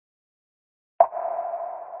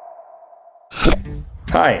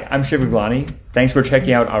Hi, I'm Shiv Gaglani. Thanks for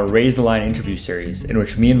checking out our Raise the Line interview series, in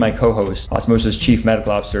which me and my co-host, Osmosis Chief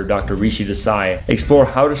Medical Officer Dr. Rishi Desai, explore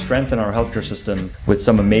how to strengthen our healthcare system with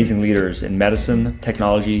some amazing leaders in medicine,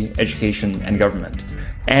 technology, education, and government.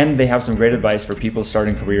 And they have some great advice for people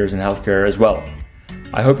starting careers in healthcare as well.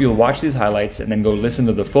 I hope you'll watch these highlights and then go listen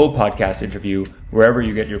to the full podcast interview wherever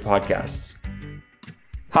you get your podcasts.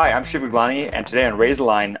 Hi, I'm Shiv Gaglani, and today on Raise the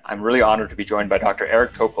Line, I'm really honored to be joined by Dr.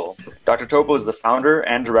 Eric Topol. Dr. Topol is the founder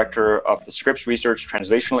and director of the Scripps Research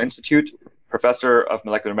Translational Institute, professor of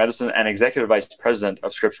molecular medicine, and executive vice president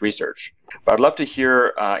of Scripps Research. But I'd love to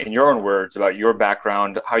hear, in your own words, about your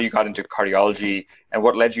background, how you got into cardiology, and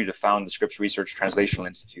what led you to found the Scripps Research Translational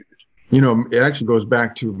Institute. You know, it actually goes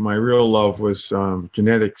back to my real love was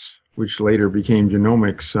genetics, which later became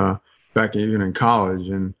genomics back even in college.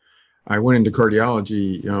 And I went into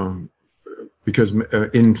cardiology because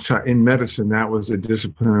in medicine, that was a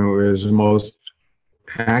discipline where there was the most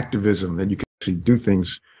activism that you could actually do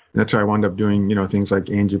things. And that's how I wound up doing, things like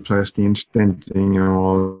angioplasty and stenting and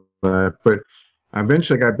all that. But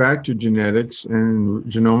eventually I got back to genetics and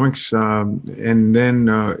genomics. And then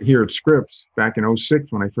here at Scripps back in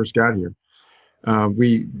 2006, when I first got here,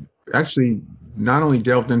 we actually not only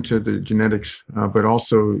delved into the genetics, but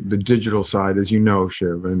also the digital side, as you know,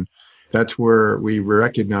 Shiv. And that's where we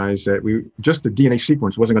recognized that just the DNA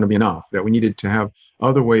sequence wasn't going to be enough, that we needed to have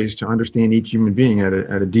other ways to understand each human being at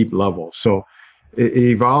a deep level. So it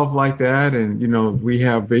evolved like that. And, we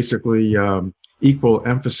have basically equal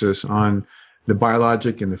emphasis on the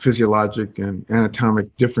biologic and the physiologic and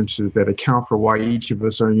anatomic differences that account for why each of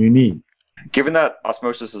us are unique. Given that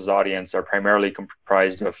Osmosis's audience are primarily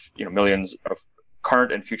comprised of millions of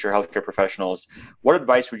current and future healthcare professionals, what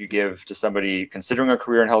advice would you give to somebody considering a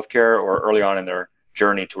career in healthcare or early on in their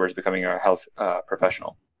journey towards becoming a health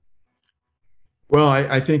professional? Well,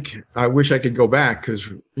 I think I wish I could go back because,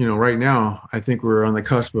 right now, I think we're on the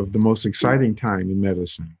cusp of the most exciting time in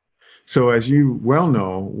medicine. So as you well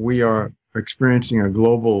know, we are experiencing a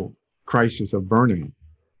global crisis of burnout.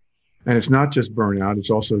 And it's not just burnout,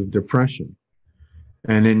 it's also depression.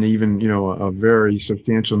 And then even, a very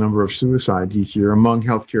substantial number of suicides each year among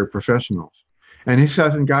healthcare professionals. And this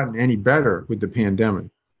hasn't gotten any better with the pandemic.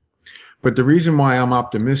 But the reason why I'm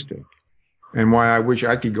optimistic and why I wish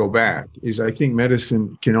I could go back is I think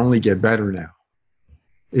medicine can only get better now.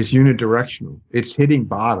 It's unidirectional. It's hitting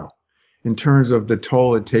bottom in terms of the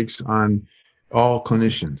toll it takes on all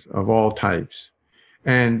clinicians of all types.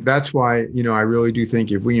 And that's why, I really do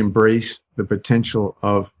think if we embrace the potential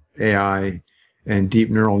of AI and deep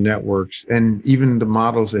neural networks, and even the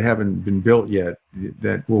models that haven't been built yet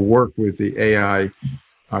that will work with the AI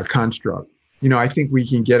construct, I think we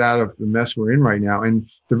can get out of the mess we're in right now. And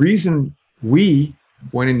the reason we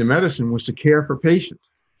went into medicine was to care for patients.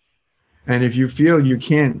 And if you feel you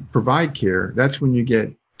can't provide care, that's when you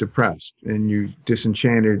get depressed and you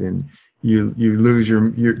disenchanted and you lose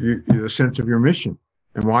your sense of your mission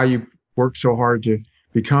and why you worked so hard to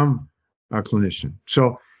become a clinician.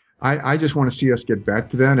 So I just want to see us get back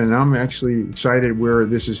to that. And I'm actually excited where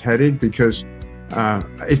this is headed because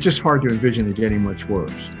it's just hard to envision it getting much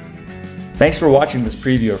worse. Thanks for watching this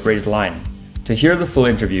preview of Raise the Line. To hear the full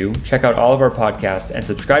interview, check out all of our podcasts and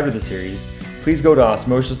subscribe to the series. Please go to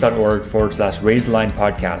osmosis.org/Raise the Line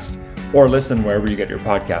podcast or listen wherever you get your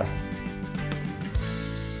podcasts.